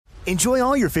Enjoy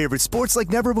all your favorite sports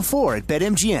like never before at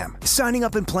BetMGM. Signing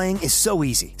up and playing is so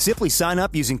easy. Simply sign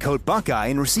up using code Buckeye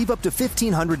and receive up to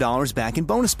 $1,500 back in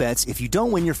bonus bets if you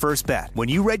don't win your first bet. When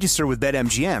you register with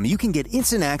BetMGM, you can get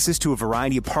instant access to a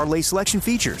variety of parlay selection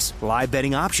features, live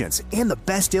betting options, and the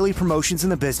best daily promotions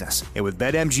in the business. And with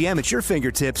BetMGM at your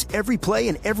fingertips, every play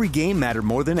and every game matter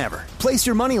more than ever. Place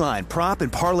your moneyline, prop,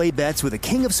 and parlay bets with the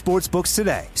king of sportsbooks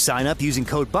today. Sign up using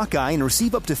code Buckeye and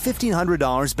receive up to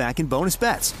 $1,500 back in bonus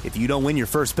bets if you don't win your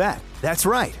first bet. That's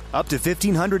right, up to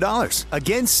 $1,500.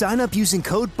 Again, sign up using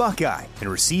code Buckeye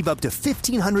and receive up to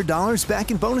 $1,500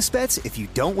 back in bonus bets if you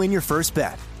don't win your first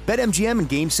bet. BetMGM and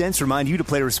GameSense remind you to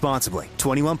play responsibly.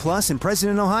 21 plus and present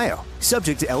in Ohio.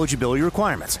 Subject to eligibility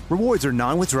requirements. Rewards are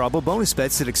non-withdrawable bonus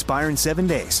bets that expire in 7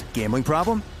 days. Gambling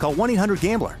problem? Call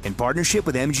 1-800-GAMBLER in partnership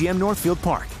with MGM Northfield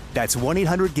Park. That's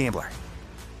 1-800-GAMBLER.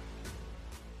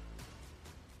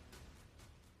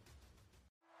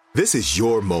 This is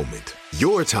your moment,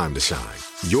 your time to shine,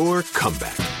 your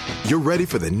comeback. You're ready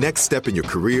for the next step in your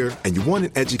career, and you want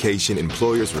an education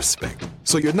employers respect.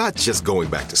 So you're not just going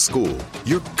back to school,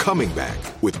 you're coming back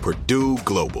with Purdue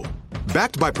Global.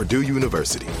 Backed by Purdue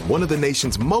University, one of the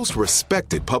nation's most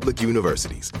respected public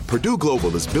universities, Purdue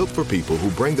Global is built for people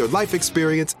who bring their life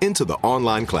experience into the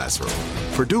online classroom.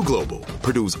 Purdue Global,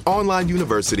 Purdue's online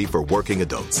university for working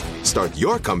adults. Start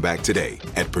your comeback today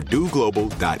at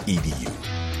purdueglobal.edu.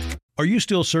 Are you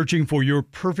still searching for your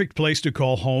perfect place to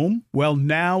call home? Well,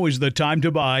 now is the time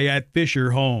to buy at Fisher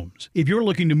Homes. If you're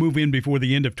looking to move in before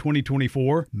the end of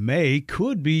 2024, May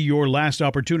could be your last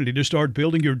opportunity to start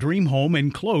building your dream home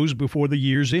and close before the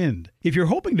year's end. If you're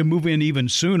hoping to move in even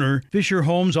sooner, Fisher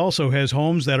Homes also has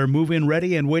homes that are move-in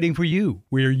ready and waiting for you,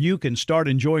 where you can start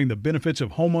enjoying the benefits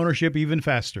of homeownership even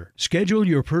faster. Schedule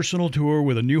your personal tour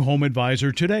with a new home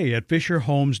advisor today at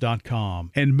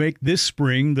FisherHomes.com and make this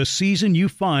spring the season you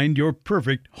find your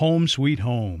perfect home sweet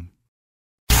home.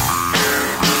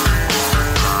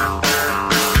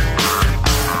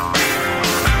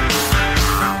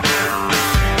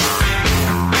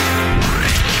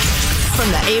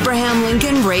 From the Abraham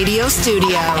Lincoln Radio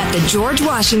Studio at the George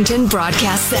Washington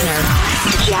Broadcast Center,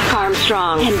 Jack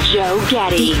Armstrong and Joe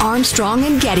Getty. The Armstrong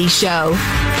and Getty Show.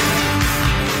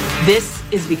 This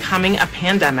is becoming a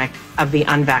pandemic of the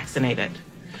unvaccinated.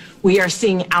 We are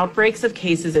seeing outbreaks of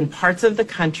cases in parts of the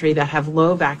country that have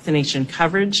low vaccination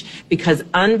coverage because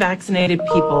unvaccinated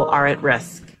people are at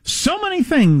risk. So many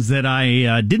things that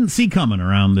I didn't see coming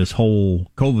around this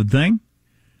whole COVID thing.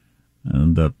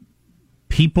 And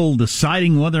people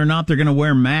deciding whether or not they're going to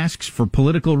wear masks for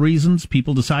political reasons.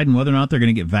 People deciding whether or not they're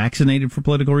going to get vaccinated for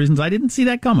political reasons. I didn't see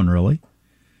that coming, really.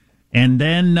 And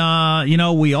then,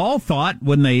 we all thought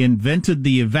when they invented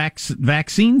the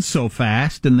vaccines so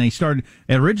fast and they started,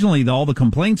 originally all the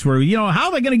complaints were, how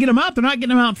are they going to get them out? They're not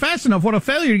getting them out fast enough. What a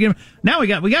failure to get them. Now we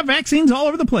got vaccines all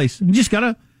over the place. We just got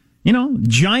a,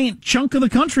 giant chunk of the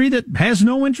country that has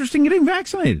no interest in getting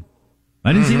vaccinated.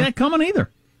 I didn't see that coming either.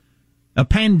 A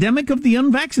pandemic of the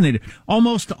unvaccinated.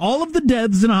 Almost all of the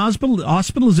deaths and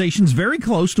hospitalizations very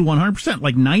close to 100%,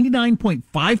 like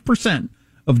 99.5%.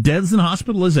 Of deaths and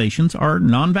hospitalizations are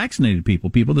non-vaccinated people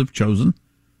that have chosen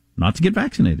not to get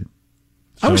vaccinated.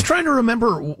 So, I was trying to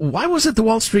remember, why was it the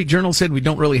Wall Street Journal said we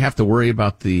don't really have to worry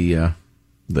about the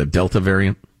Delta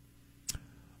variant?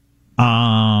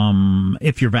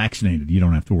 If you're vaccinated, you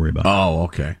don't have to worry about it. Oh,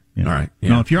 okay. All right. Yeah.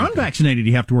 No, if you're unvaccinated,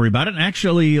 you have to worry about it. And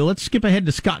actually, let's skip ahead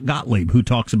to Scott Gottlieb, who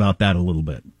talks about that a little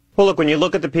bit. Well, look, when you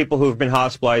look at the people who have been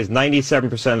hospitalized,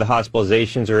 97% of the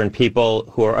hospitalizations are in people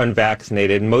who are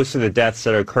unvaccinated. Most of the deaths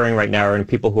that are occurring right now are in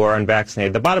people who are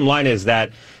unvaccinated. The bottom line is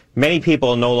that many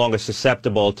people are no longer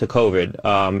susceptible to COVID.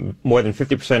 More than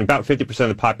 50%, about 50% of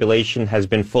the population has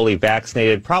been fully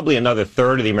vaccinated. Probably another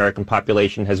third of the American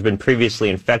population has been previously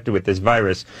infected with this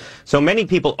virus. So many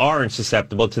people aren't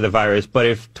susceptible to the virus, but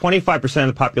if 25% of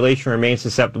the population remains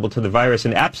susceptible to the virus,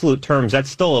 in absolute terms, that's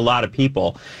still a lot of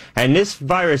people. And this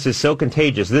virus is so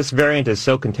contagious, this variant is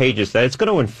so contagious that it's going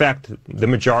to infect the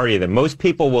majority of them. Most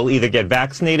people will either get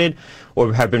vaccinated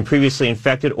or have been previously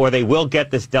infected, or they will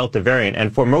get this Delta variant.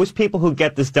 And for most people who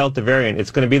get this Delta variant,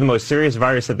 it's going to be the most serious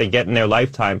virus that they get in their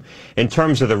lifetime in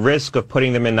terms of the risk of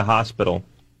putting them in the hospital.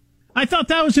 I thought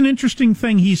that was an interesting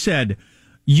thing he said.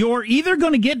 You're either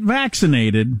going to get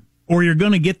vaccinated or you're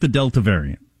going to get the Delta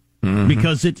variant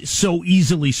because it's so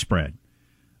easily spread.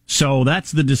 So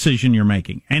that's the decision you're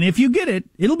making. And if you get it,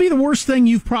 it'll be the worst thing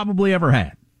you've probably ever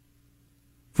had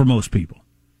for most people.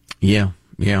 Yeah.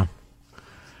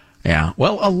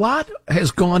 Well, a lot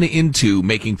has gone into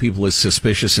making people as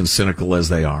suspicious and cynical as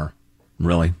they are,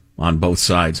 really, on both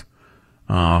sides.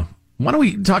 Why don't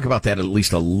we talk about that at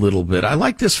least a little bit? I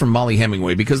like this from Molly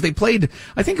Hemingway because they played,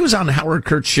 I think it was on Howard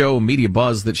Kurt's show, Media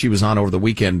Buzz, that she was on over the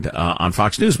weekend on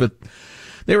Fox News, but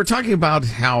they were talking about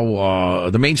how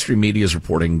the mainstream media is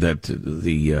reporting that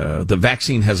the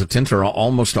vaccine hesitant are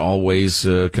almost always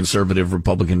conservative,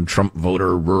 Republican, Trump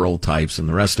voter, rural types, and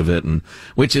the rest of it, and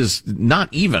which is not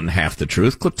even half the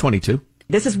truth. Clip 22.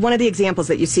 This is one of the examples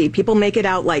that you see. People make it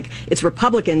out like it's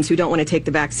Republicans who don't want to take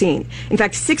the vaccine. In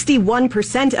fact,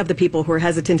 61% of the people who are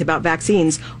hesitant about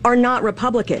vaccines are not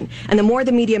Republican. And the more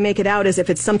the media make it out as if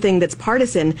it's something that's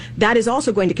partisan, that is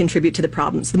also going to contribute to the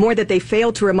problems. The more that they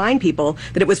fail to remind people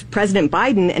that it was President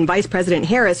Biden and Vice President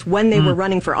Harris, when they were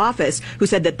running for office, who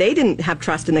said that they didn't have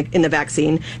trust in the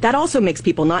vaccine, that also makes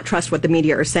people not trust what the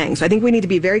media are saying. So I think we need to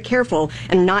be very careful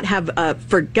and not have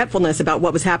forgetfulness about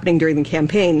what was happening during the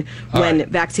campaign when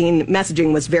vaccine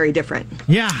messaging was very different.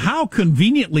 Yeah, how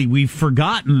conveniently we've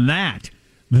forgotten that.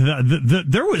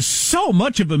 There was so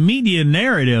much of a media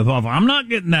narrative of, I'm not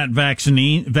getting that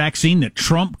vaccine that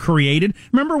Trump created.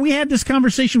 Remember, we had this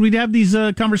conversation, we'd have these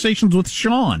conversations with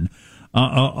Sean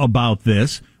about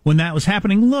this when that was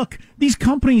happening. Look, these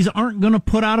companies aren't going to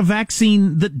put out a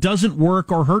vaccine that doesn't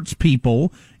work or hurts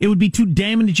people. It would be too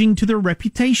damaging to their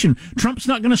reputation. Trump's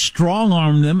not going to strong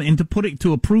arm them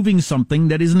into approving something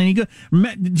that isn't any good.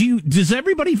 Did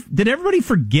everybody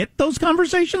forget those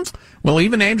conversations? Well,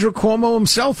 even Andrew Cuomo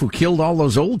himself, who killed all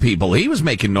those old people, he was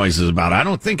making noises about it. I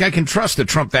don't think I can trust the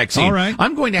Trump vaccine. All right.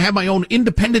 I'm going to have my own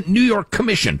independent New York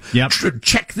commission to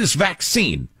check this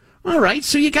vaccine. All right,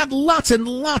 so you got lots and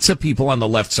lots of people on the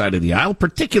left side of the aisle,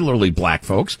 particularly black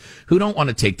folks, who don't want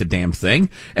to take the damn thing.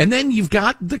 And then you've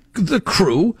got the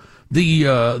crew,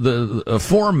 the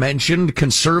aforementioned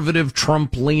conservative,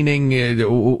 Trump-leaning,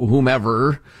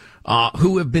 whomever,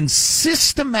 who have been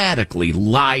systematically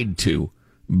lied to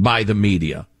by the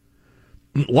media.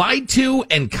 Lied to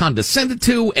and condescended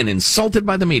to and insulted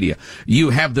by the media. You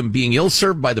have them being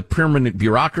ill-served by the permanent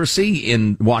bureaucracy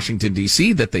in Washington,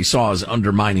 D.C. that they saw as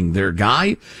undermining their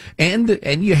guy. And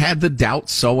you had the doubt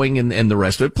sowing and the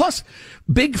rest of it. Plus,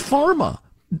 Big Pharma.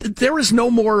 There is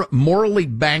no more morally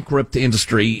bankrupt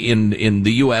industry in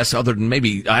the U.S. other than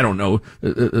maybe, I don't know,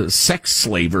 sex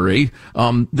slavery.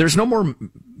 There's no more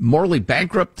morally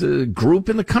bankrupt group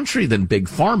in the country than Big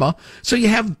Pharma. So you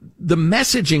have the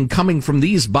messaging coming from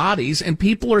these bodies, and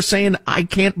people are saying, I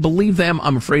can't believe them.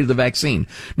 I'm afraid of the vaccine.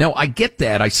 Now, I get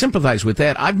that. I sympathize with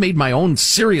that. I've made my own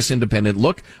serious independent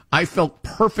look. I felt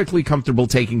perfectly comfortable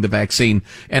taking the vaccine,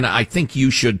 and I think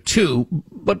you should too,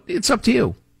 but it's up to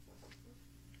you.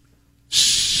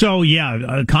 So,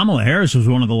 Kamala Harris was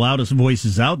one of the loudest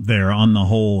voices out there on the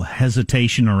whole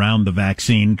hesitation around the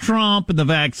vaccine. Trump and the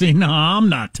vaccine, no, I'm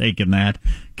not taking that.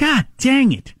 God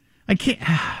dang it. I can't.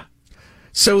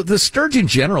 So the Surgeon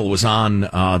General was on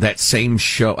that same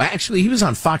show. Actually, he was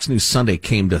on Fox News Sunday,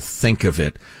 came to think of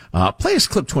it. Play us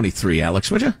clip 23, Alex,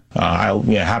 would you? I'll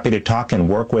be happy to talk and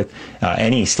work with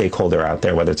any stakeholder out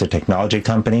there, whether it's a technology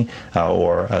company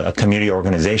or a community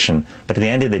organization. But at the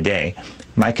end of the day,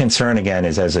 my concern, again,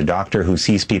 is as a doctor who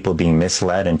sees people being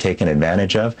misled and taken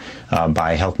advantage of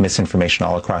by health misinformation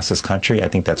all across this country. I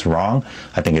think that's wrong.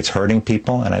 I think it's hurting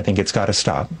people, and I think it's got to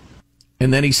stop.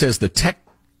 And then he says the tech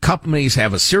companies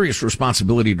have a serious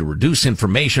responsibility to reduce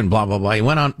information, blah, blah, blah. He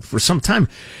went on for some time.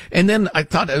 And then I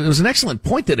thought it was an excellent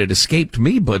point that it escaped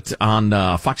me, but on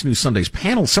Fox News Sunday's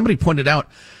panel, somebody pointed out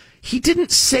he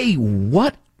didn't say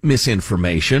what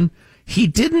misinformation. He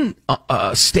didn't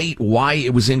state why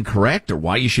it was incorrect or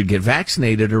why you should get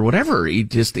vaccinated or whatever. He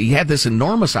had this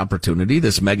enormous opportunity,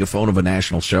 this megaphone of a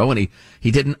national show, and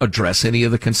he didn't address any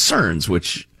of the concerns,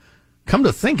 which, come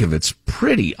to think of it's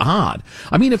pretty odd.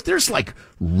 I mean, if there's like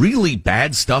really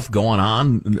bad stuff going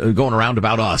around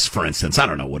about us, for instance, I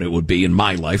don't know what it would be in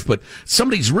my life, but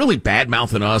somebody's really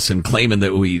bad-mouthing us and claiming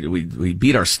that we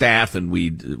beat our staff and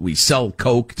we sell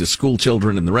coke to school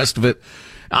children and the rest of it.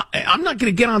 I'm not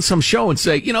going to get on some show and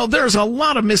say, there's a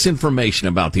lot of misinformation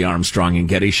about the Armstrong and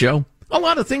Getty show. A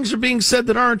lot of things are being said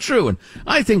that aren't true, and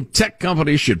I think tech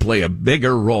companies should play a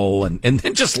bigger role and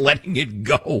then just letting it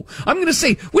go. I'm going to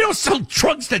say, we don't sell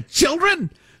drugs to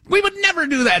children. We would never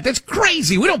do that. That's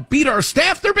crazy. We don't beat our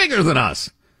staff. They're bigger than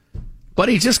us. But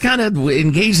he just kind of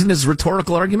engaged in his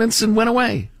rhetorical arguments and went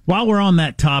away. While we're on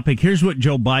that topic, here's what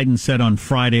Joe Biden said on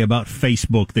Friday about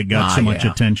Facebook that got so much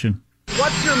attention.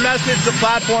 What's your message to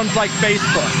platforms like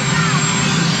Facebook?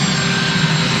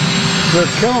 They're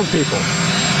killing people.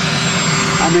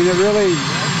 I mean,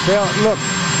 look,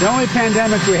 the only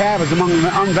pandemic we have is among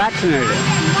the unvaccinated.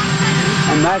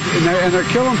 And they're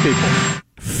killing people.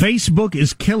 Facebook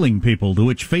is killing people, to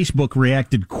which Facebook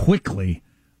reacted quickly.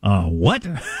 What?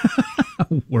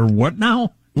 We're what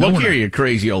now? Look here, you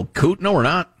crazy old coot. No, we're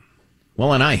not.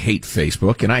 Well, and I hate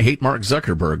Facebook, and I hate Mark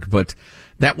Zuckerberg, but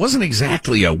that wasn't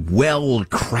exactly a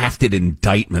well-crafted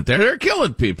indictment. They're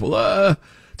killing people.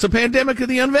 It's a pandemic of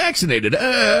the unvaccinated.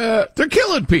 They're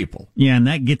killing people. Yeah, and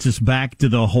that gets us back to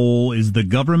the whole, is the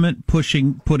government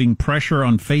putting pressure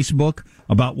on Facebook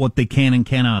about what they can and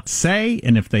cannot say?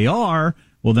 And if they are,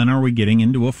 well, then are we getting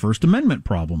into a First Amendment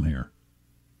problem here?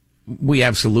 We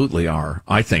absolutely are,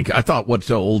 I think. I thought what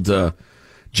old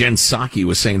Jen Psaki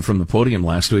was saying from the podium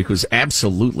last week was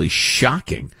absolutely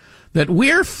shocking, that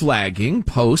we're flagging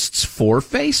posts for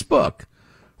Facebook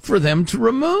for them to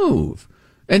remove.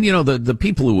 And, you know, the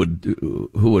people who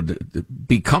would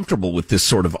be comfortable with this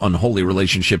sort of unholy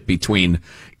relationship between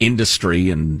industry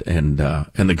and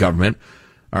the government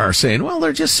are saying, well,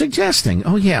 they're just suggesting.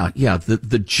 Oh, yeah,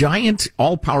 the giant,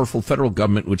 all-powerful federal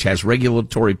government, which has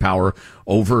regulatory power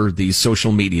over these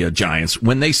social media giants,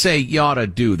 when they say you ought to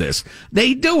do this,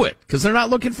 they do it because they're not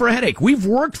looking for a headache. We've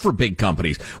worked for big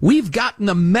companies. We've gotten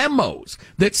the memos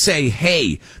that say,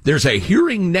 hey, there's a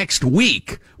hearing next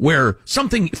week where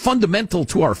something fundamental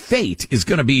to our fate is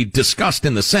going to be discussed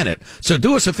in the Senate. So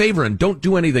do us a favor and don't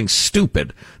do anything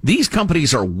stupid. These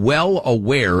companies are well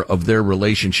aware of their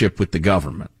relationship with the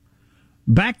government.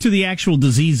 Back to the actual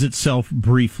disease itself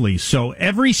briefly. So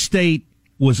every state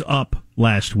was up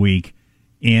last week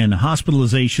in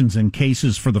hospitalizations and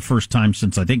cases for the first time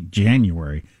since, I think,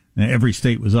 January. Every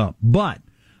state was up. But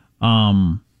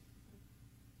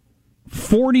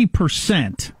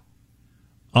 40%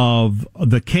 of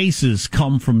the cases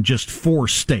come from just 4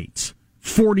 states.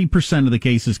 40% of the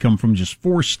cases come from just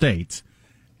 4 states,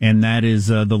 and that is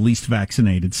the least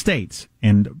vaccinated states.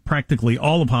 And practically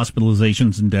all of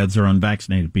hospitalizations and deaths are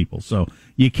unvaccinated people. So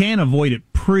you can avoid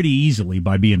it pretty easily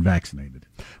by being vaccinated.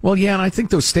 Well, yeah, and I think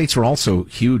those states were also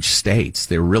huge states.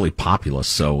 They were really populous,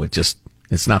 so it's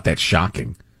not that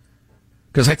shocking.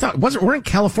 Because I thought, weren't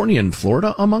California and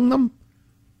Florida among them?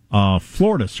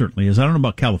 Florida certainly is. I don't know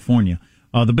about California.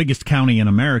 The biggest county in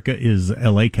America is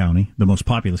L.A. County. The most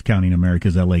populous county in America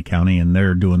is L.A. County, and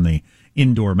they're doing the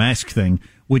indoor mask thing,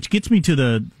 which gets me to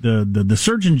the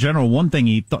Surgeon General. One thing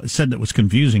he said that was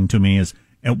confusing to me is,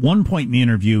 at one point in the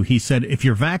interview, he said, if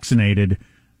you're vaccinated,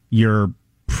 you're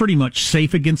pretty much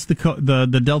safe against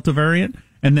the Delta variant.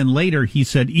 And then later he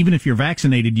said, even if you're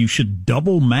vaccinated, you should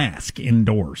double mask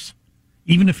indoors.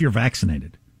 Even if you're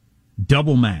vaccinated,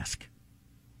 double mask.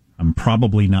 I'm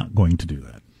probably not going to do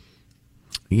that.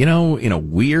 You know, in a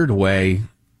weird way,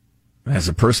 as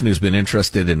a person who's been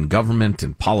interested in government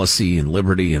and policy and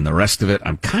liberty and the rest of it,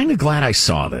 I'm kind of glad I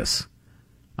saw this.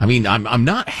 I mean, I'm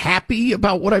not happy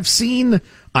about what I've seen.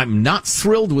 I'm not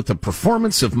thrilled with the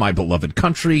performance of my beloved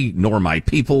country, nor my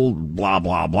people, blah,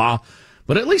 blah, blah.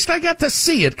 But at least I got to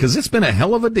see it, because it's been a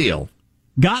hell of a deal.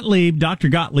 Dr.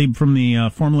 Gottlieb,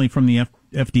 formerly from the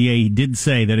FDA, did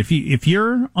say that if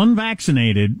you're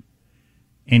unvaccinated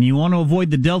and you want to avoid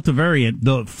the Delta variant,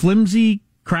 the flimsy,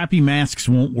 crappy masks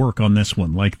won't work on this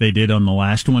one like they did on the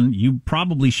last one. You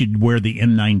probably should wear the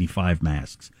N95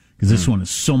 masks, because this one is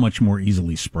so much more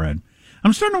easily spread.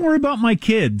 I'm starting to worry about my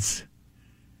kids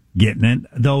getting it,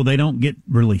 though they don't get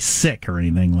really sick or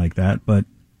anything like that, but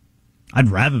I'd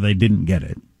rather they didn't get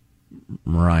it.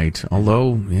 Right.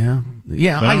 Although, yeah,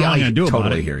 I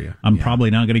totally hear you. I'm probably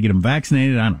not going to get them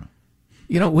vaccinated. I don't know.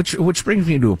 You know, which brings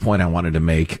me to a point I wanted to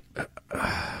make.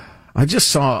 I just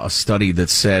saw a study that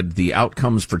said the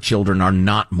outcomes for children are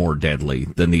not more deadly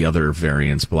than the other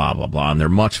variants, blah, blah, blah, and they're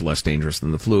much less dangerous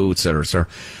than the flu, et cetera, et cetera.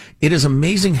 It is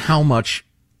amazing how much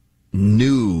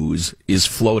news is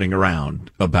floating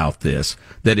around about this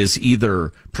that is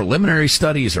either preliminary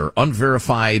studies or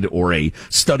unverified, or a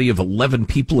study of 11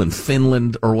 people in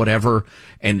Finland or whatever,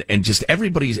 and just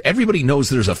everybody knows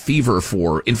there's a fever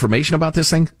for information about this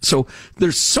thing. So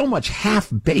there's so much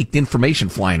half-baked information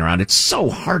flying around, it's so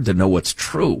hard to know what's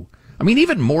true. I mean,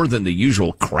 even more than the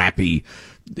usual crappy,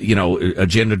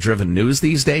 agenda-driven news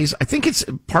these days. I think it's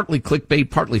partly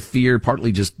clickbait, partly fear,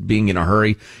 partly just being in a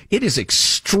hurry. It is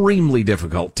extremely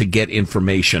difficult to get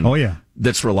information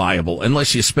that's reliable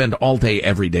unless you spend all day,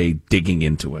 every day digging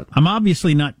into it. I'm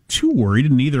obviously not too worried,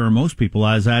 and neither are most people.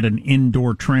 I was at an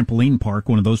indoor trampoline park,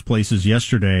 one of those places,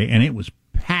 yesterday, and it was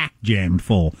packed, jammed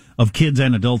full of kids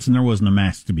and adults, and there wasn't a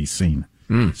mask to be seen.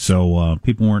 So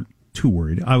people weren't too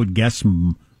worried. I would guess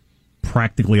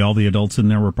practically all the adults in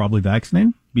there were probably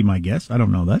vaccinated, be my guess. I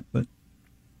don't know that, but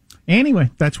anyway,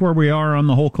 that's where we are on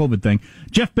the whole COVID thing.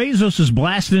 Jeff Bezos is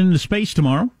blasting into space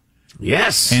tomorrow.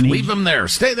 Yes, and leave him there.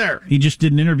 Stay there. He just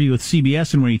did an interview with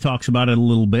CBS, and when he talks about it a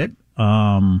little bit,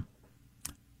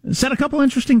 said a couple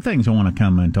interesting things I want to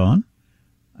comment on.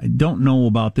 I don't know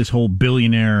about this whole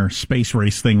billionaire space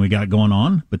race thing we got going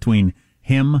on between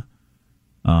him,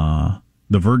 the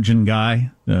Virgin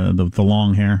guy, the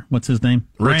long hair. What's his name?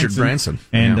 Richard Branson.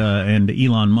 And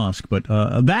Elon Musk. But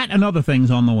that and other things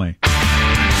on the way.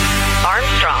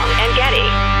 Armstrong and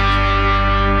Getty.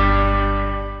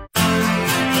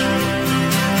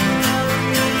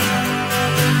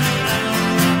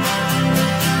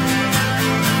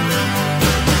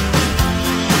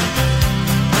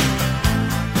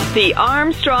 The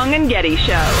Armstrong and Getty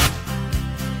Show.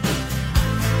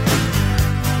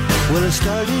 Well, it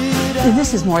started.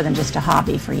 This is more than just a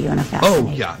hobby for you and a fascination.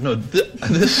 Oh yeah, no,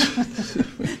 this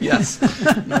yes,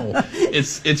 no,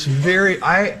 it's very.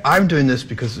 I'm doing this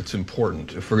because it's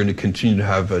important. If we're going to continue to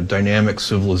have a dynamic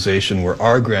civilization where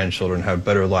our grandchildren have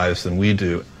better lives than we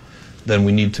do, then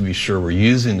we need to be sure we're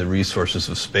using the resources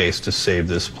of space to save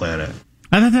this planet.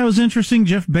 I thought that was interesting.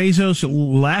 Jeff Bezos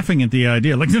laughing at the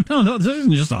idea. Like, no, this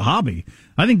isn't just a hobby.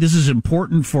 I think this is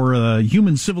important for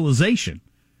human civilization.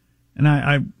 And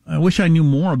I wish I knew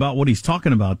more about what he's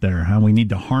talking about there, how we need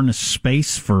to harness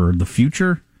space for the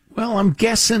future. Well, I'm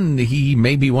guessing he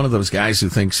may be one of those guys who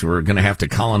thinks we're going to have to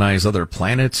colonize other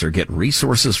planets or get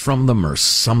resources from them or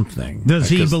something. Does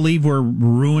he believe we're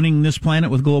ruining this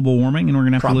planet with global warming and we're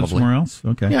going to have to live somewhere else?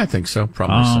 Okay. Yeah, I think so.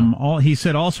 Probably so. He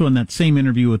said also in that same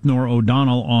interview with Norah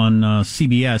O'Donnell on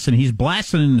CBS, and he's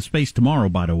blasting into space tomorrow,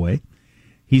 by the way.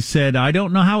 He said, I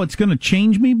don't know how it's going to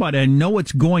change me, but I know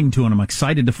it's going to, and I'm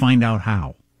excited to find out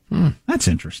how. That's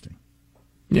interesting.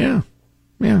 Yeah,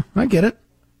 I get it.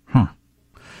 Huh.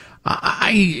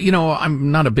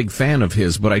 I'm not a big fan of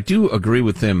his, but I do agree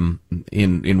with him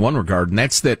in one regard, and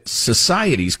that's that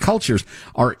societies, cultures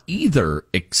are either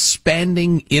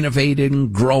expanding,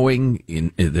 innovating, growing,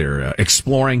 they're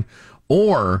exploring,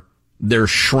 or they're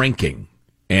shrinking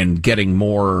and getting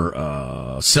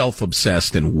more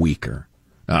self-obsessed and weaker.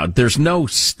 There's no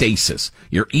stasis.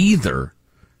 You're either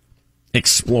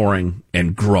exploring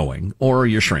and growing, or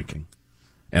you're shrinking.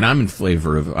 And I'm in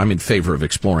favor of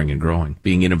exploring and growing,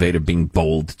 being innovative, being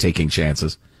bold, taking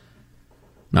chances,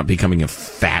 not becoming a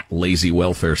fat, lazy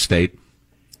welfare state.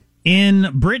 In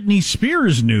Britney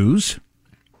Spears news,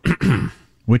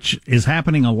 which is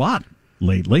happening a lot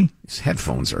lately. These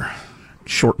headphones are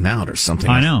shorting out or something.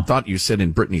 I know. I thought you said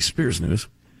in Britney Spears news.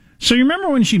 So you remember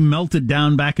when she melted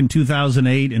down back in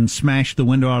 2008 and smashed the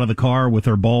window out of the car with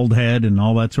her bald head and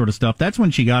all that sort of stuff? That's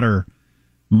when she got her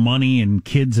money and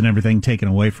kids and everything taken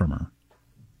away from her.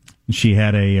 She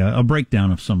had a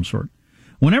breakdown of some sort.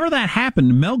 Whenever that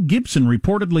happened, Mel Gibson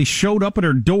reportedly showed up at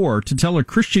her door to tell her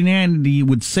Christianity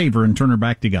would save her and turn her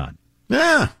back to God.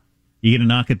 Yeah. You get a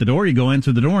knock at the door, you go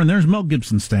answer the door, and there's Mel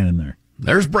Gibson standing there.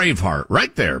 There's Braveheart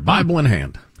right there, Bible in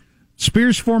hand.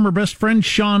 Spears' former best friend,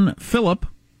 Sean Phillip,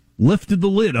 lifted the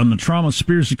lid on the trauma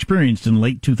Spears experienced in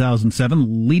late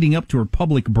 2007, leading up to her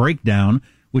public breakdown,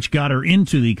 which got her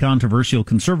into the controversial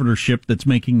conservatorship that's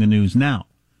making the news now.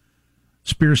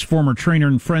 Spears' former trainer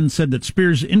and friend said that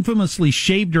Spears infamously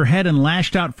shaved her head and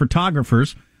lashed out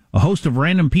photographers. A host of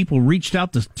random people reached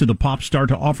out to the pop star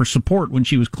to offer support when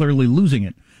she was clearly losing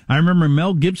it. I remember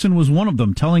Mel Gibson was one of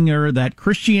them, telling her that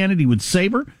Christianity would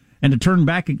save her and to turn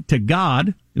back to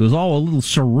God. It was all a little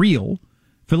surreal.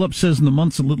 Phillips says in the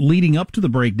months leading up to the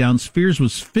breakdown, Spears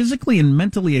was physically and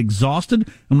mentally exhausted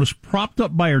and was propped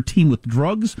up by her team with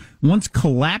drugs, once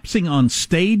collapsing on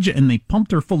stage, and they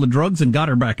pumped her full of drugs and got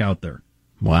her back out there.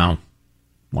 Wow.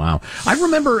 I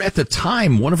remember at the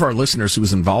time, one of our listeners who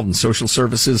was involved in social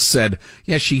services said,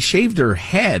 yeah, she shaved her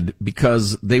head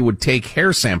because they would take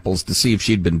hair samples to see if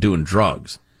she'd been doing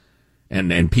drugs.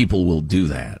 And people will do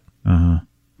that. Uh-huh.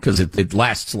 Because it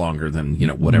lasts longer than,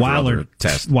 whatever other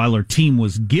test. While her team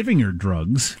was giving her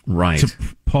drugs to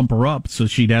pump her up so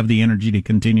she'd have the energy to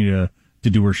continue to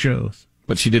do her shows.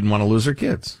 But she didn't want to lose her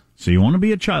kids. So you want to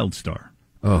be a child star.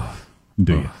 Oh.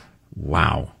 Do you?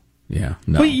 Wow. Yeah.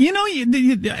 No. But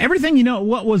everything,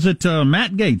 what was it?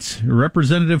 Matt Gaetz, a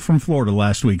representative from Florida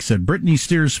last week, said Britney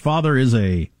Spears' father is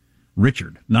a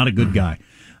Richard, not a good guy.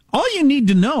 All you need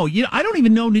to know, I don't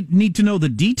even need to know the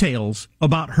details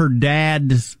about her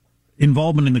dad's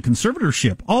involvement in the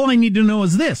conservatorship. All I need to know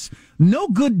is this. No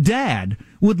good dad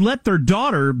would let their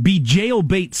daughter be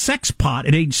jail-bait sex pot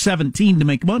at age 17 to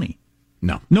make money.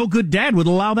 No. No good dad would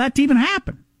allow that to even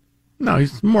happen. No,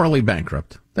 he's morally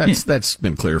bankrupt. That's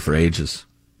been clear for ages.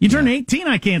 You turn 18,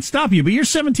 I can't stop you, but you're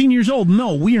 17 years old.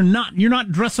 No, we are not. You're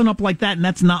not dressing up like that, and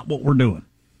that's not what we're doing.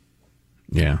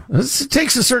 Yeah. It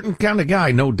takes a certain kind of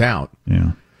guy, no doubt.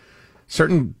 Yeah.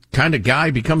 Certain kind of guy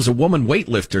becomes a woman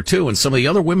weightlifter, too, and some of the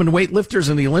other women weightlifters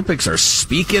in the Olympics are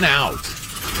speaking out.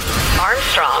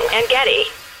 Armstrong and Getty.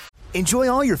 Enjoy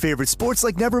all your favorite sports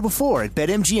like never before at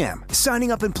BetMGM. Signing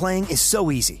up and playing is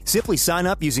so easy. Simply sign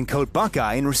up using code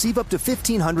Buckeye and receive up to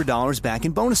 $1,500 back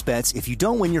in bonus bets if you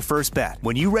don't win your first bet.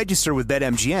 When you register with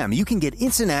BetMGM, you can get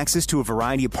instant access to a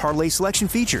variety of parlay selection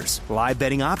features, live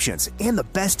betting options, and the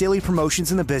best daily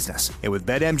promotions in the business. And with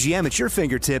BetMGM at your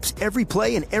fingertips, every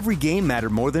play and every game matter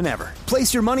more than ever.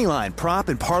 Place your moneyline, prop,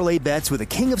 and parlay bets with the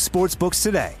king of sportsbooks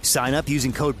today. Sign up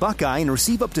using code Buckeye and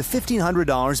receive up to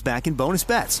 $1,500 back in bonus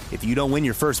bets if you don't win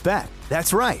your first bet.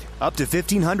 That's right, up to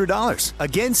 $1,500.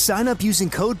 Again, sign up using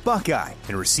code Buckeye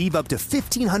and receive up to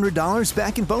 $1,500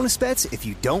 back in bonus bets if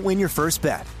you don't win your first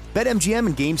bet. BetMGM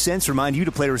and GameSense remind you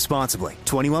to play responsibly.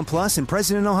 21 plus and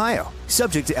present in Ohio.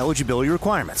 Subject to eligibility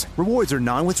requirements. Rewards are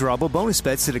non-withdrawable bonus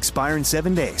bets that expire in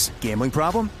 7 days. Gambling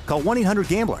problem? Call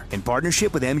 1-800-GAMBLER in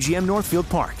partnership with MGM Northfield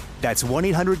Park. That's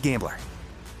 1-800-GAMBLER.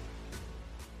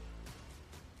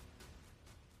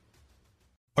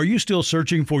 Are you still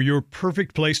searching for your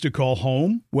perfect place to call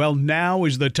home? Well, now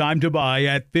is the time to buy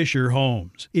at Fisher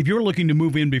Homes. If you're looking to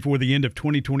move in before the end of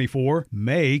 2024,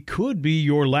 May could be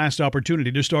your last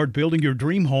opportunity to start building your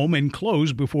dream home and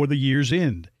close before the year's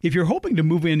end. If you're hoping to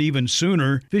move in even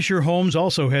sooner, Fisher Homes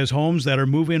also has homes that are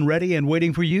move-in ready and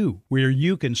waiting for you, where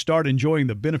you can start enjoying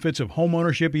the benefits of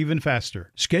homeownership even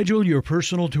faster. Schedule your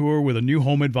personal tour with a new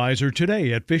home advisor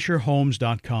today at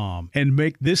FisherHomes.com and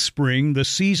make this spring the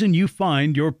season you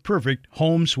find your perfect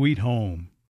home sweet home.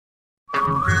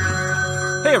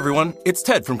 Hey everyone, it's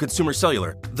Ted from Consumer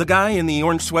Cellular, the guy in the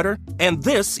orange sweater, and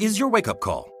this is your wake-up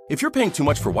call. If you're paying too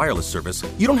much for wireless service,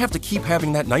 you don't have to keep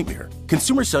having that nightmare.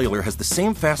 Consumer Cellular has the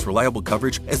same fast, reliable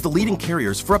coverage as the leading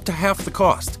carriers for up to half the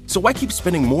cost. So why keep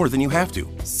spending more than you have to?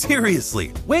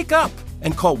 Seriously, wake up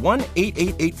and call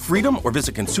 1-888-FREEDOM or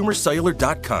visit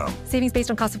consumercellular.com. Savings based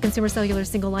on cost of Consumer Cellular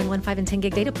single line 1, 5, and 10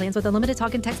 gig data plans with unlimited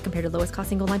talk and text compared to lowest cost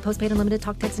single line postpaid unlimited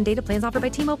talk, text, and data plans offered by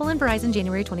T-Mobile and Verizon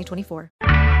January 2024.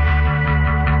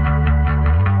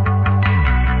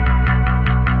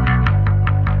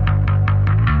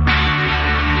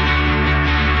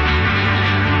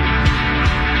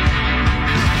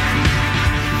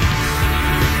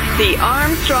 The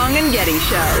Armstrong and Getty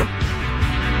Show.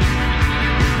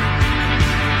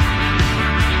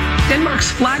 Denmark's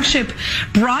flagship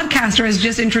broadcaster has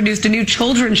just introduced a new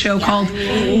children's show called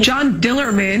John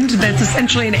Dillermand that's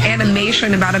essentially an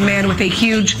animation about a man with a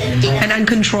huge and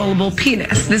uncontrollable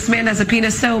penis. This man has a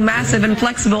penis so massive and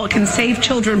flexible it can save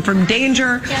children from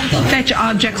danger, fetch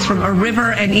objects from a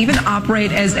river, and even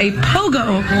operate as a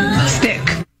pogo stick.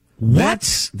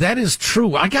 What? That is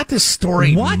true. I got this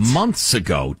story months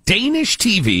ago. Danish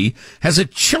TV has a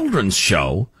children's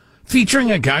show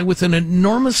featuring a guy with an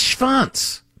enormous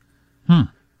schwanz.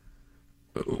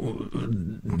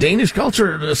 Danish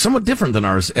culture somewhat different than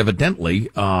ours,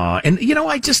 evidently. And you know,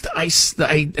 I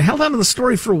held on to the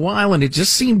story for a while, and it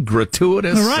just seemed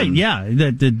gratuitous. Right? Yeah,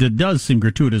 that does seem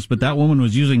gratuitous. But that woman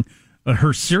was using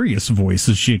her serious voice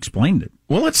as she explained it.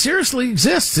 Well, it seriously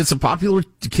exists. It's a popular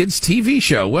kids' TV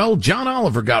show. Well, John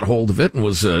Oliver got hold of it and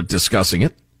was discussing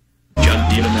it.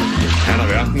 John Dillermand, han er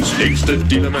verdens yngste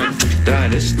dillermand. Der er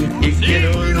næsten ikke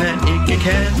noget, han ikke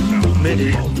kan med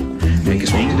det. Han kan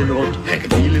svinge den rundt, han kan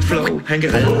blive lidt flov. Han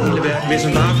kan redde hele verden, hvis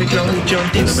han bare fik lov. John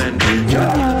Dillermand, John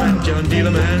Dillermand, John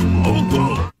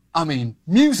Dillermand. I mean,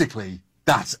 musically,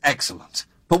 that's excellent.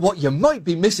 But what you might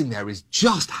be missing there is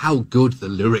just how good the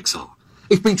lyrics are.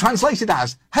 It's been translated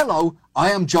as, "Hello,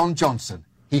 I am John Johnson.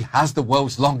 He has the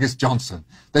world's longest Johnson.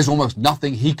 There's almost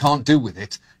nothing he can't do with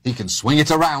it. He can swing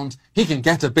it around. He can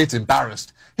get a bit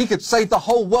embarrassed. He could save the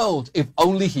whole world if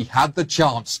only he had the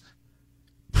chance."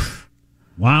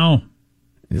 Wow.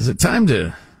 Is it time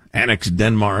to annex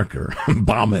Denmark or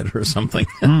bomb it or something?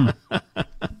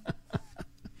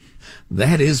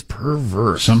 That is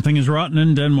perverse. Something is rotten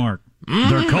in Denmark.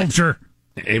 Their culture.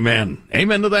 Amen.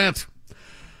 Amen to that.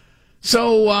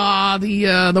 So,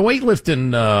 the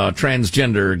weightlifting,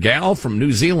 transgender gal from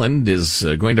New Zealand is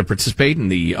going to participate in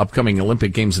the upcoming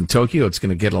Olympic Games in Tokyo. It's going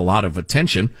to get a lot of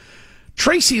attention.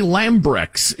 Tracy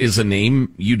Lambrex is a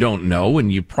name you don't know,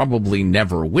 and you probably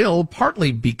never will,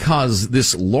 partly because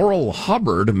this Laurel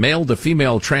Hubbard, male to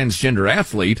female transgender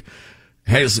athlete,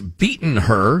 has beaten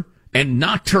her and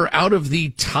knocked her out of the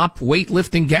top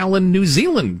weightlifting gal in New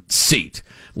Zealand seat.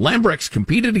 Lambrex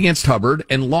competed against Hubbard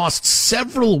and lost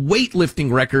several weightlifting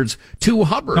records to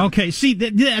Hubbard. Okay, see,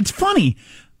 that's funny.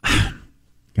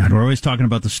 God, we're always talking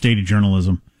about the state of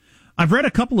journalism. I've read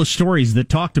a couple of stories that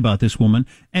talked about this woman,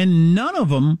 and none of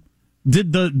them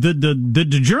did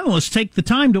the journalists take the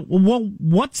time to, well,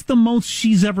 what's the most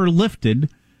she's ever lifted?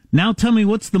 Now tell me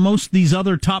what's the most these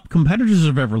other top competitors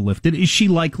have ever lifted. Is she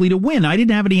likely to win? I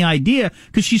didn't have any idea,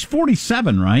 because she's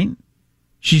 47, right?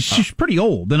 She's pretty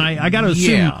old, and I got to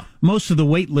assume most of the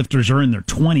weightlifters are in their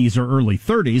 20s or early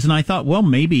 30s, and I thought, well,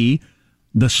 maybe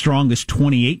the strongest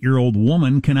 28-year-old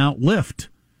woman can outlift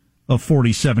a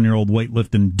 47-year-old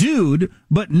weightlifting dude,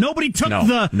 but nobody took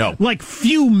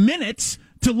few minutes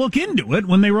to look into it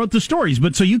when they wrote the stories.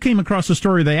 But so you came across a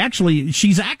story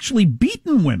she's actually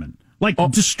beaten women,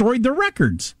 destroyed their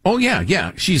records. Oh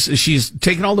yeah. She's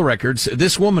taken all the records.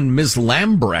 This woman, Ms.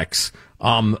 Lambrex,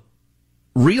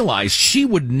 realized she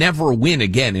would never win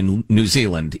again in New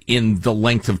Zealand in the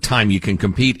length of time you can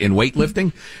compete in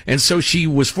weightlifting. And so she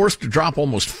was forced to drop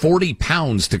almost 40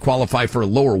 pounds to qualify for a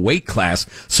lower weight class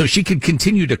so she could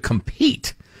continue to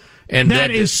compete. And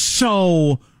that is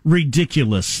so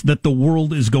ridiculous that the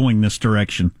world is going this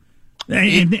direction.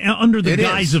 Under the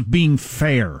guise of being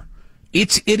fair.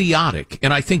 It's idiotic,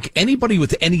 and I think anybody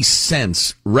with any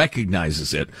sense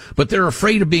recognizes it, but they're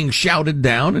afraid of being shouted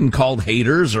down and called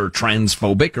haters or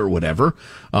transphobic or whatever,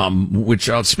 which,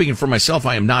 speaking for myself,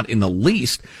 I am not in the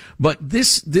least. But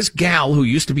this gal who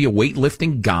used to be a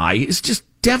weightlifting guy is just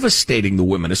devastating the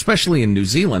women, especially in New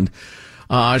Zealand.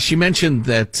 She mentioned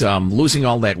that losing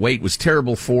all that weight was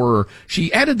terrible for her.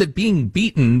 She added that being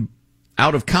beaten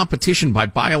out of competition by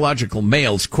biological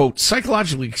males, quote,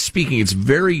 psychologically speaking, it's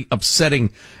very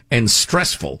upsetting and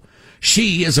stressful.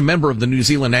 She, as a member of the New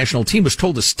Zealand national team, was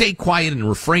told to stay quiet and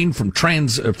refrain from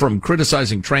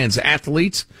criticizing trans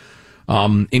athletes,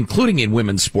 including in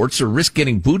women's sports, or risk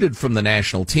getting booted from the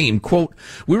national team. Quote,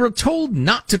 we were told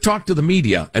not to talk to the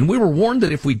media, and we were warned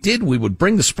that if we did, we would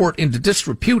bring the sport into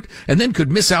disrepute and then could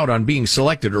miss out on being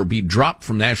selected or be dropped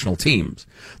from national teams.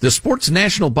 The sport's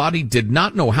national body did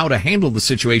not know how to handle the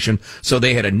situation, so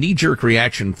they had a knee-jerk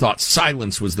reaction, thought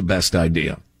silence was the best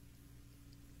idea.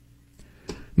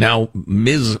 Now,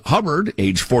 Ms. Hubbard,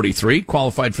 age 43,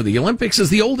 qualified for the Olympics as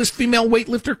the oldest female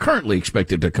weightlifter currently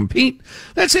expected to compete.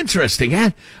 That's interesting.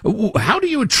 How do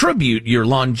you attribute your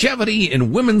longevity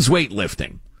in women's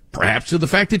weightlifting? Perhaps to the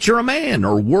fact that you're a man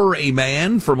or were a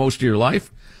man for most of your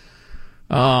life.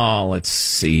 Let's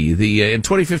see. In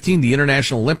 2015, the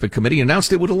International Olympic Committee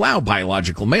announced it would allow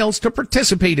biological males to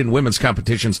participate in women's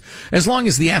competitions as long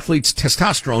as the athlete's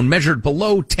testosterone measured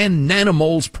below 10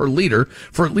 nanomoles per liter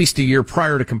for at least a year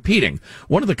prior to competing.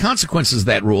 One of the consequences of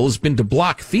that rule has been to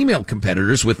block female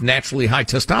competitors with naturally high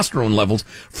testosterone levels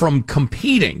from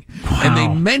competing. Wow. And they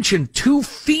mentioned 2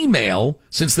 female,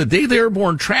 since the day they were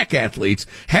born, track athletes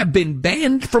have been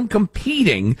banned from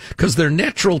competing because their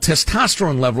natural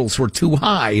testosterone levels were too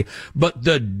high, but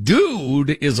the dude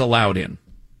is allowed in.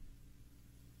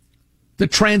 The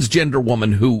transgender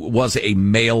woman who was a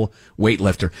male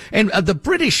weightlifter. And the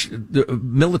British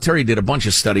military did a bunch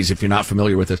of studies, if you're not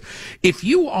familiar with this. If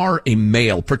you are a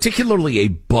male, particularly a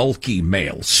bulky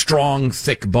male, strong,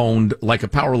 thick-boned, like a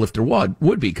powerlifter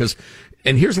would be, because,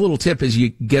 and here's a little tip as you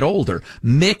get older,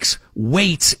 mix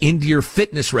weights into your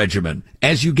fitness regimen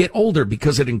as you get older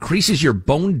because it increases your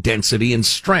bone density and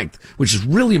strength, which is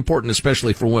really important,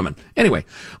 especially for women. Anyway,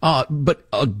 but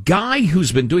a guy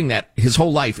who's been doing that his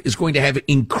whole life is going to have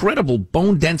incredible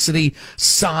bone density,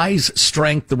 size,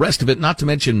 strength, the rest of it, not to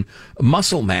mention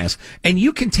muscle mass. And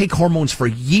you can take hormones for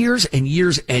years and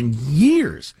years and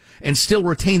years and still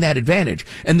retain that advantage.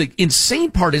 And the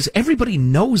insane part is everybody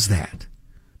knows that.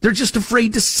 They're just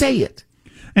afraid to say it.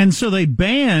 And so they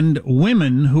banned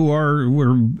women who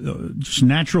were just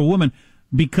natural women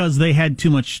because they had too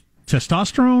much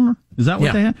testosterone. Is that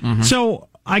what they had? Mm-hmm. So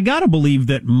I got to believe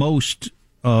that most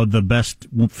of the best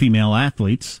female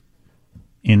athletes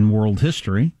in world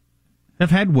history have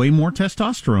had way more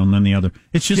testosterone than the other.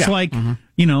 It's just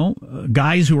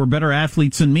guys who are better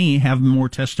athletes than me have more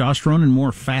testosterone and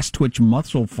more fast twitch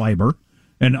muscle fiber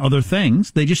and other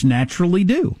things. They just naturally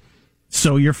do.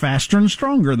 So you're faster and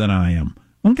stronger than I am.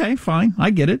 Okay, fine. I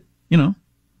get it.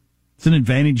 It's an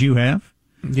advantage you have.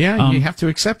 Yeah, you have to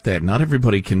accept that. Not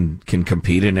everybody can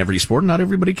compete in every sport. Not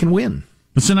everybody can win.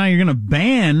 But so now you're going to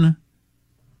ban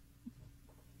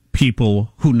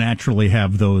people who naturally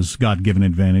have those God-given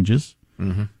advantages.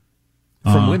 Mm-hmm.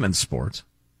 From women's sports.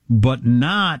 But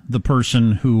not the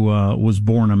person who was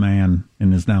born a man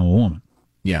and is now a woman.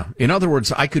 Yeah. In other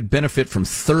words, I could benefit from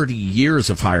 30 years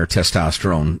of higher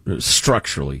testosterone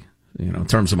structurally, in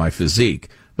terms of my physique.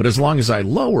 But as long as I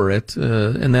lower it,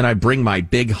 and then I bring my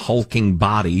big hulking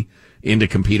body into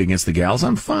competing against the gals,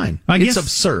 I'm fine. It's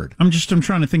absurd. I'm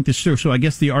trying to think this through. So I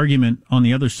guess the argument on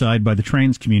the other side by the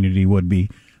trans community would be,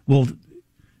 well,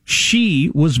 she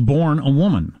was born a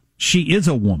woman. She is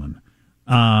a woman.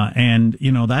 And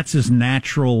that's as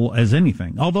natural as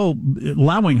anything. Although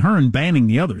allowing her and banning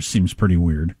the others seems pretty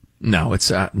weird. No, it's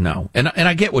no. And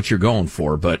I get what you're going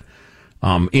for, but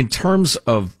In terms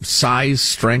of size,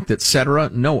 strength,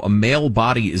 etc., no, a male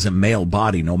body is a male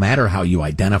body, no matter how you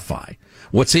identify.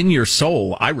 What's in your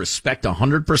soul, I respect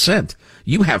 100%.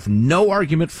 You have no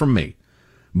argument from me.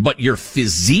 But your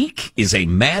physique is a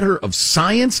matter of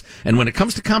science, and when it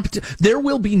comes to competition, there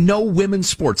will be no women's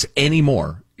sports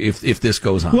anymore if this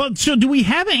goes on. Well, so do we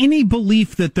have any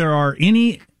belief that are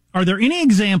there any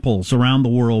examples around the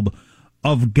world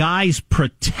of guys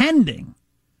pretending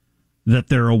that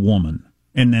they're a woman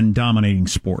and then dominating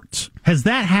sports? Has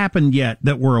that happened yet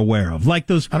that we're aware of? Like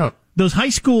those high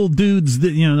school dudes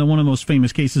that, one of the most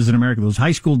famous cases in America, those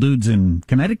high school dudes in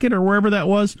Connecticut or wherever that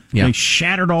was. Yeah. They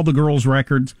shattered all the girls'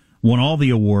 records, won all the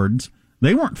awards.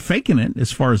 They weren't faking it,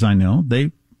 as far as I know.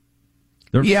 They're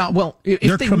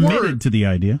committed to the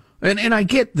idea. And I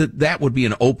get that would be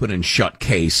an open and shut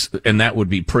case, and that would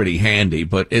be pretty handy,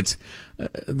 but it's,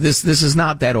 this is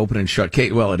not that open and shut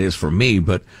case. Well, it is for me,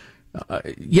 but,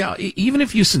 even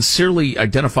if you sincerely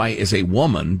identify as a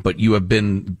woman, but you have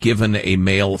been given a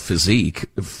male physique,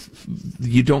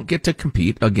 you don't get to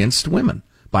compete against women,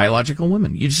 biological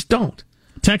women. You just don't.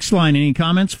 Text line, any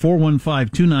comments?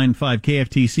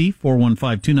 415-295-KFTC,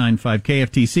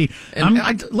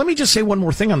 415-295-KFTC. Let me just say one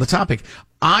more thing on the topic.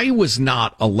 I was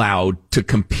not allowed to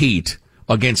compete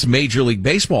against Major League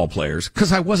Baseball players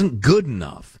because I wasn't good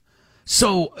enough.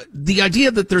 So the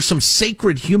idea that there's some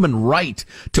sacred human right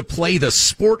to play the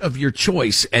sport of your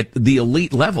choice at the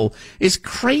elite level is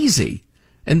crazy.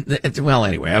 And, well,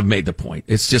 anyway, I've made the point.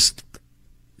 It's just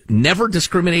never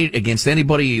discriminate against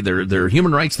anybody. Their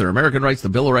human rights, their American rights, the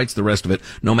Bill of Rights, the rest of it,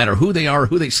 no matter who they are,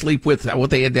 who they sleep with,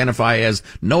 what they identify as,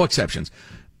 no exceptions.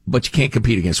 But you can't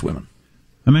compete against women.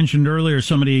 I mentioned earlier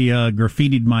somebody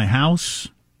graffitied my house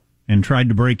and tried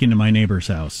to break into my neighbor's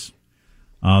house.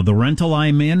 The rental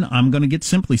I'm in, I'm going to get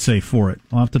Simply Safe for it.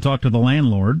 I'll have to talk to the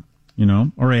landlord,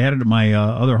 or I had it at my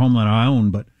other home that I own,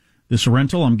 but this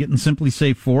rental, I'm getting Simply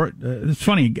Safe for it. It's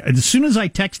funny. As soon as I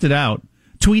tweeted out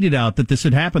that this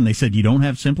had happened, they said, you don't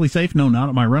have Simply Safe? No, not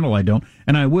at my rental, I don't.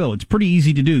 And I will. It's pretty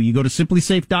easy to do. You go to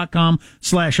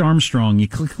simplysafe.com/Armstrong. You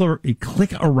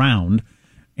click around,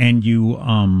 and you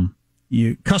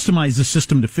customize the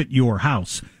system to fit your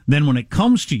house. Then when it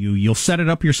comes to you, you'll set it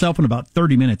up yourself in about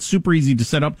 30 minutes. Super easy to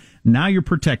set up. Now you're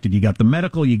protected. You got the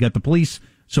medical, you got the police.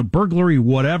 So burglary,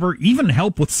 whatever, even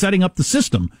help with setting up the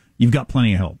system, you've got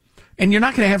plenty of help. And you're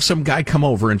not going to have some guy come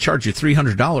over and charge you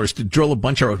 $300 to drill a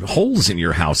bunch of holes in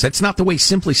your house. That's not the way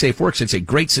Simply Safe works. It's a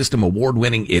great system,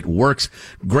 award-winning. It works.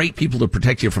 Great people to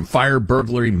protect you from fire,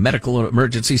 burglary, medical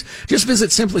emergencies. Just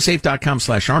visit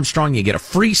simplysafe.com/Armstrong. You get a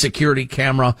free security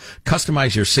camera.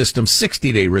 Customize your system.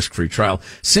 60-day risk-free trial.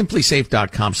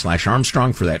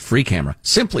 Simplysafe.com/Armstrong for that free camera.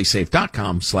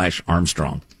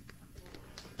 Simplysafe.com/Armstrong.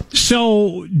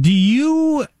 So, do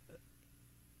you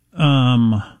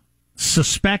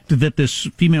suspect that this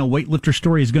female weightlifter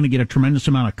story is going to get a tremendous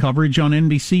amount of coverage on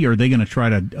NBC, or are they going to try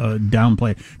to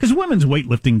downplay it? Because women's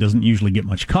weightlifting doesn't usually get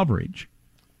much coverage.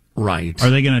 Right.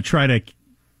 Are they going to try to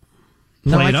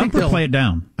play it up or play it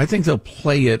down? I think they'll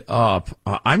play it up.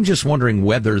 I'm just wondering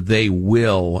whether they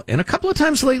will. And a couple of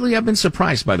times lately, I've been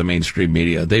surprised by the mainstream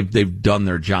media. They've done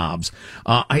their jobs.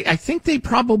 I think they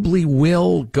probably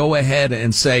will go ahead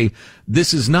and say,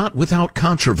 this is not without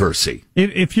controversy.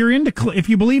 If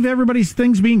you believe everybody's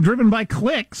things being driven by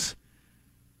clicks,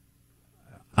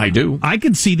 I do. I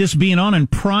could see this being on in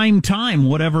prime time,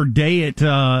 whatever day it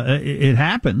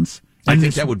happens. I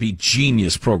think that would be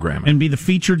genius programming. And be the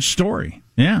featured story.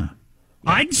 Yeah.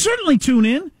 I'd certainly tune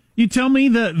in. You tell me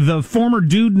that the former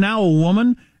dude, now a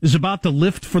woman, is about to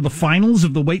lift for the finals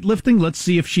of the weightlifting. Let's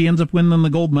see if she ends up winning the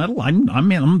gold medal.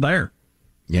 I'm there.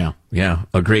 Yeah.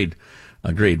 Agreed.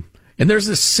 And there's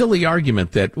this silly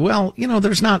argument that, well,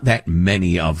 there's not that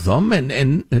many of them,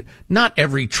 and not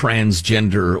every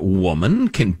transgender woman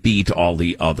can beat all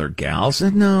the other gals.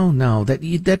 And no,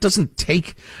 that doesn't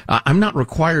take, I'm not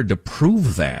required to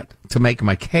prove that to make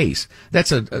my case.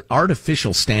 That's an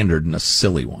artificial standard and a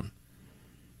silly one.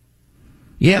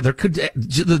 Yeah, there could,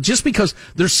 just because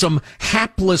there's some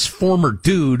hapless former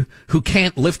dude who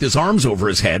can't lift his arms over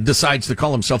his head, decides to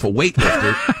call himself a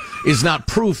weightlifter, is not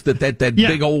proof that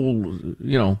big old,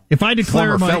 if I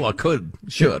declare former fella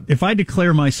should. If I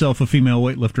declare myself a female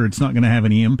weightlifter, it's not going to have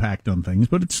any impact on things,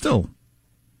 but it's still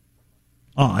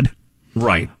odd.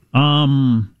 Right.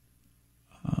 Got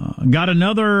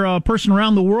another person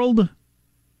around the world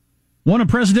won a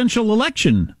presidential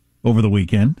election over the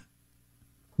weekend.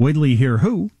 Wait till you hear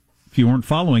who, if you weren't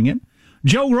following it.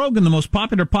 Joe Rogan, the most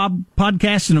popular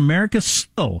podcast in America,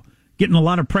 still getting a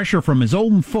lot of pressure from his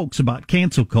own folks about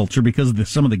cancel culture because of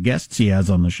some of the guests he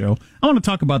has on the show. I want to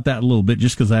talk about that a little bit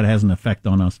just because that has an effect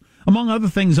on us, among other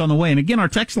things on the way. And again, our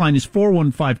text line is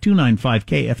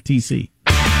 415-295-KFTC.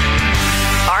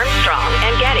 Armstrong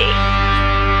and Getty.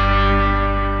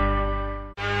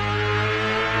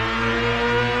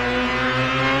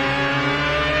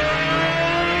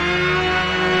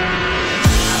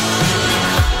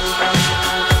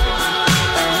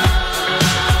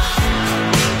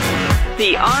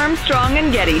 The Armstrong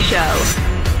and Getty Show.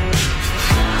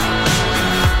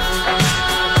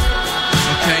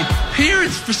 Okay,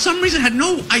 parents, for some reason, had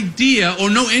no idea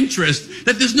or no interest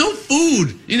that there's no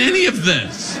food in any of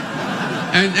this.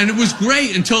 And it was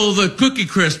great until the Cookie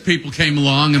Crisp people came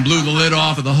along and blew the lid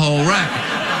off of the whole racket.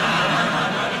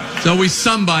 So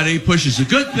somebody pushes a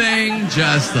good thing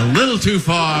just a little too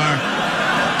far.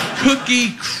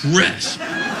 Cookie Crisp.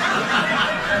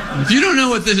 If you don't know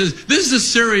what this is a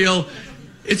cereal.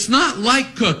 It's not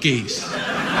like cookies.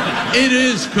 It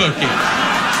is cookies.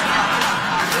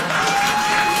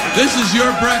 This is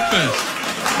your breakfast.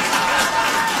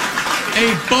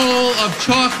 A bowl of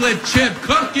chocolate chip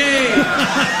cookies.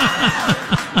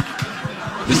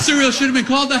 This cereal should have been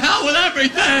called The Hell with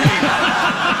Everything.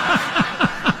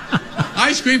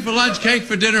 Ice cream for lunch, cake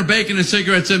for dinner, bacon and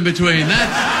cigarettes in between.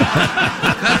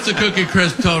 That's a Cookie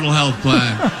Crisp total health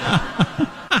plan.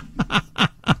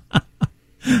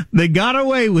 They got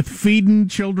away with feeding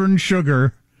children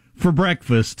sugar for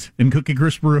breakfast, and Cookie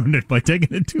Crisp ruined it by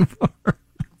taking it too far.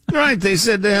 Right, they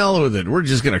said to hell with it. We're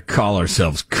just going to call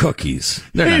ourselves Cookies.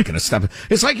 They're not going to stop it.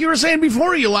 It's like you were saying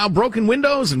before, you allow broken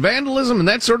windows and vandalism and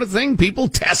that sort of thing. People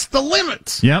test the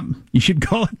limits. Yep, you should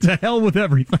call it To Hell with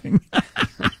Everything.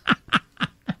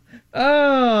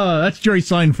 Oh, that's Jerry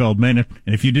Seinfeld, man. And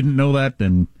if you didn't know that,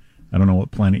 then I don't know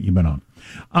what planet you've been on.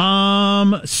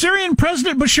 Syrian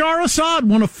President Bashar Assad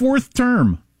won a fourth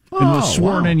term and was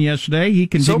sworn in yesterday. He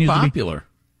continues so popular. To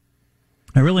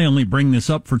be. I really only bring this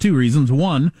up for two reasons.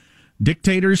 One,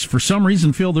 dictators for some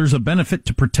reason feel there's a benefit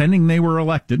to pretending they were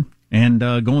elected and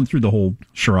going through the whole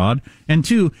charade. And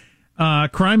two,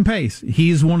 crime pays.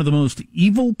 He's one of the most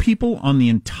evil people on the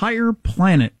entire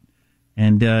planet,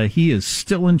 and he is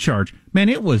still in charge. Man,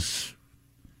 it was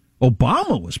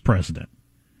Obama was president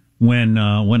when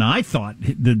I thought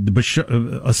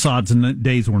the Assad's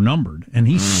days were numbered, and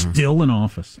he's still in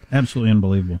office. Absolutely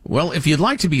unbelievable. Well, if you'd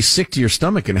like to be sick to your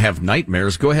stomach and have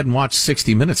nightmares, go ahead and watch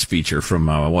 60 Minutes feature from,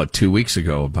 2 weeks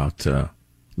ago about the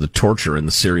torture in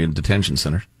the Syrian detention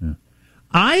center. Yeah.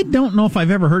 I don't know if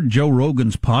I've ever heard Joe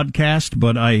Rogan's podcast,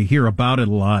 but I hear about it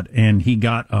a lot, and he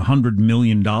got $100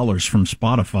 million from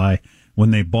Spotify when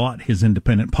they bought his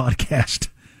independent podcast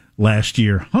last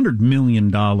year. $100 million.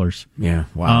 Yeah,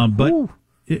 wow. But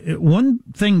one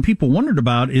thing people wondered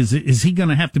about is he going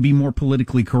to have to be more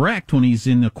politically correct when he's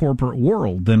in the corporate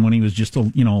world than when he was just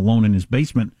alone in his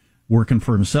basement working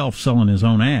for himself, selling his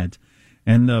own ads.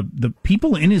 And the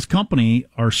people in his company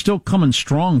are still coming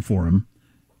strong for him.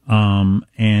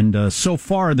 And so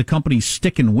far, the company's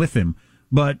sticking with him.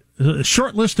 But a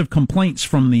short list of complaints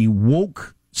from the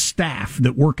woke staff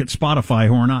that work at Spotify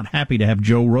who are not happy to have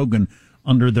Joe Rogan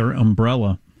under their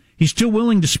umbrella. He's too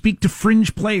willing to speak to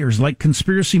fringe players like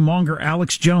conspiracy monger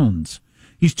Alex Jones.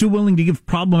 He's too willing to give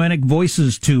problematic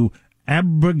voices to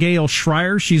Abigail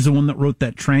Schreier. She's the one that wrote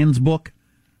that trans book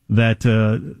that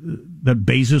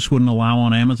Bezos wouldn't allow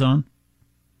on Amazon.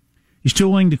 He's too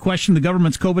willing to question the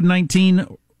government's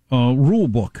COVID-19 rule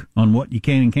book on what you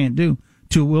can and can't do.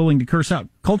 Too willing to curse out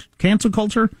cancel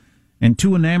culture, and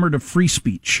too enamored of free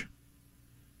speech.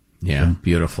 Yeah,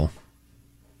 beautiful.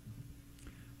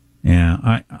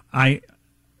 Yeah, I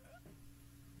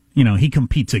he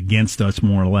competes against us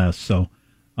more or less. So,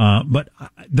 but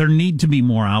there need to be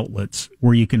more outlets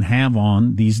where you can have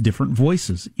on these different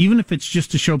voices, even if it's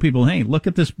just to show people, hey, look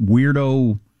at this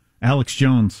weirdo Alex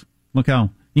Jones. Look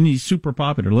how he's super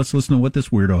popular. Let's listen to what this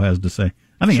weirdo has to say.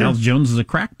 I think Alex Jones is a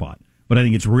crackpot, but I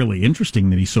think it's really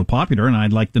interesting that he's so popular, and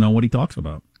I'd like to know what he talks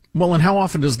about. Well, and how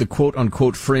often does the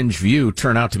quote-unquote fringe view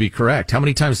turn out to be correct? How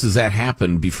many times does that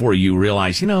happen before you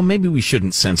realize, maybe we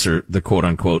shouldn't censor the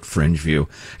quote-unquote fringe view?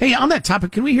 Hey, on that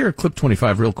topic, can we hear clip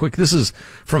 25 real quick? This is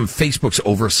from Facebook's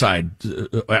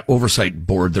oversight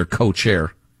board, their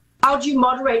co-chair. How do you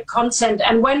moderate content,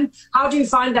 and how do you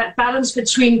find that balance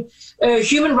between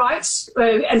human rights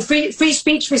and free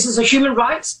speech, which is a human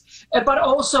rights, but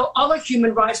also other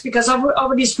human rights, because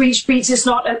obviously free speech is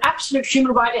not an absolute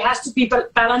human right. It has to be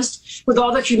balanced with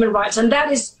other human rights. And that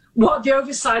is what the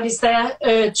oversight is there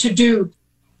to do.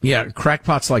 Yeah,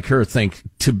 crackpots like her think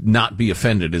to not be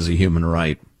offended is a human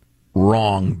right.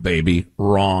 Wrong, baby,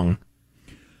 wrong.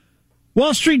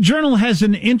 Wall Street Journal has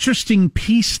an interesting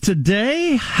piece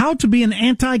today. How to be an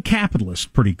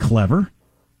anti-capitalist. Pretty clever.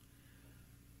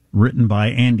 Written by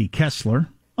Andy Kessler.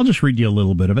 I'll just read you a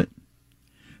little bit of it.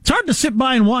 It's hard to sit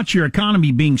by and watch your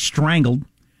economy being strangled.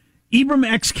 Ibram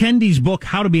X. Kendi's book,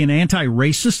 How to Be an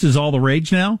Anti-Racist, is all the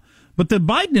rage now. But the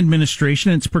Biden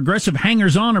administration and its progressive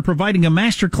hangers-on are providing a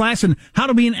master class in how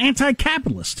to be an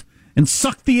anti-capitalist and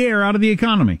suck the air out of the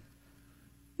economy.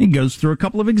 He goes through a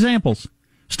couple of examples.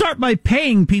 Start by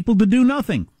paying people to do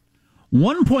nothing.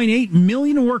 1.8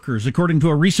 million workers, according to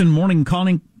a recent Morning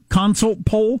Consult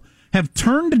poll, have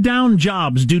turned down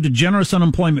jobs due to generous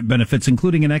unemployment benefits,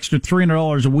 including an extra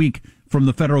 $300 a week from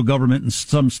the federal government in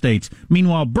some states.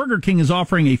 Meanwhile, Burger King is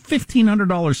offering a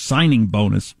 $1,500 signing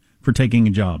bonus for taking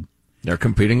a job. They're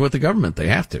competing with the government. They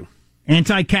have to.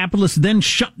 Anti-capitalists then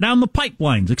shut down the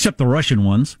pipelines, except the Russian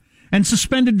ones, and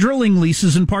suspended drilling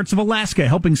leases in parts of Alaska,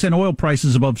 helping send oil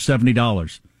prices above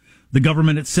 $70. The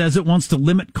government, it says it wants to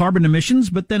limit carbon emissions,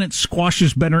 but then it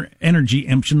squashes better energy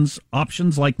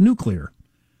options like nuclear.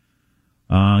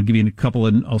 I'll give you a couple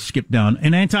and I'll skip down.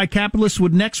 An anti-capitalist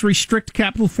would next restrict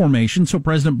capital formation, so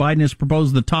President Biden has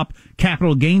proposed the top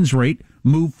capital gains rate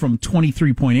move from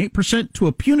 23.8% to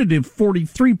a punitive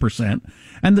 43%,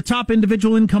 and the top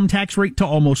individual income tax rate to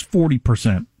almost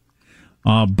 40%.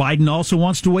 Biden also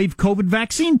wants to waive COVID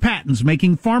vaccine patents,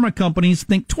 making pharma companies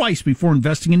think twice before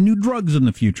investing in new drugs in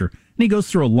the future. And he goes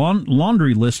through a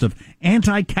laundry list of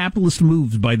anti-capitalist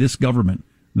moves by this government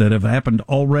that have happened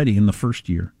already in the first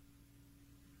year.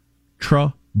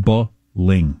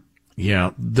 Troubling.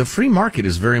 Yeah, the free market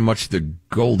is very much the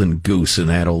golden goose in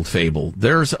that old fable.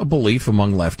 There's a belief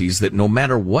among lefties that no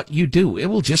matter what you do, it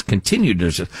will just continue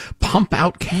to just pump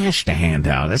out cash to hand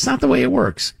out. That's not the way it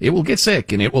works. It will get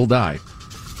sick and it will die.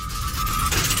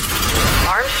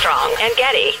 Armstrong and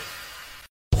Getty.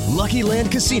 Lucky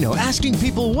Land Casino, asking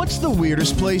people, what's the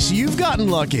weirdest place you've gotten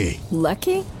lucky?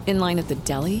 Lucky? In line at the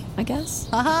deli, I guess?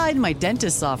 Aha, in my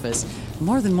dentist's office.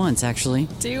 More than once, actually.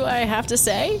 Do I have to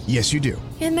say? Yes, you do.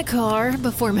 In the car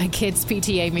before my kids'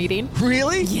 PTA meeting.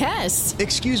 Really? Yes.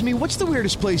 Excuse me, what's the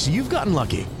weirdest place you've gotten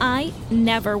lucky? I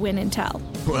never win and tell.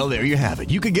 Well, there you have it.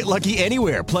 You can get lucky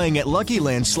anywhere, playing at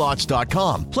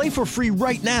LuckyLandSlots.com. Play for free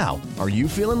right now. Are you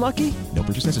feeling lucky? No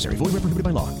purchase necessary. Void where prohibited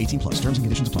by law. 18+. Terms and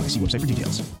conditions apply. See website for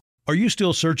details. Are you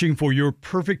still searching for your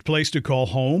perfect place to call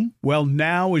home? Well,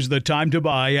 now is the time to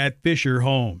buy at Fisher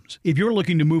Homes. If you're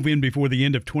looking to move in before the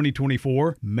end of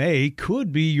 2024, May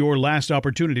could be your last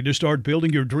opportunity to start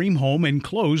building your dream home and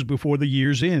close before the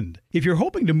year's end. If you're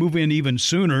hoping to move in even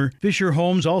sooner, Fisher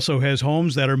Homes also has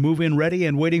homes that are move-in ready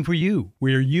and waiting for you,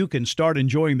 where you can start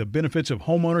enjoying the benefits of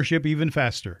homeownership even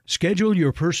faster. Schedule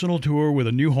your personal tour with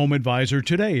a new home advisor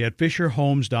today at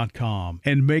FisherHomes.com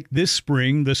and make this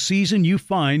spring the season you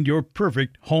find your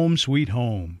perfect home sweet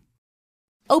home.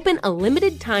 Open a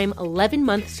limited-time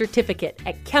 11-month certificate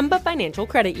at Kemba Financial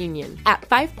Credit Union. At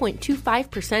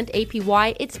 5.25%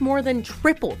 APY, it's more than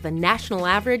triple the national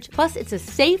average, plus it's a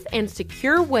safe and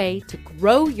secure way to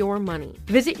grow your money.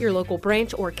 Visit your local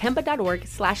branch or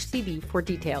kemba.org/cb for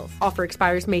details. Offer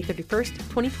expires May 31st,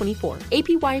 2024.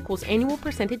 APY equals annual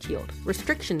percentage yield.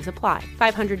 Restrictions apply.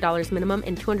 $500 minimum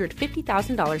and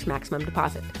 $250,000 maximum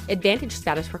deposit. Advantage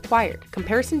status required.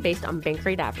 Comparison based on bank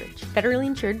rate average. Federally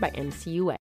insured by NCUA.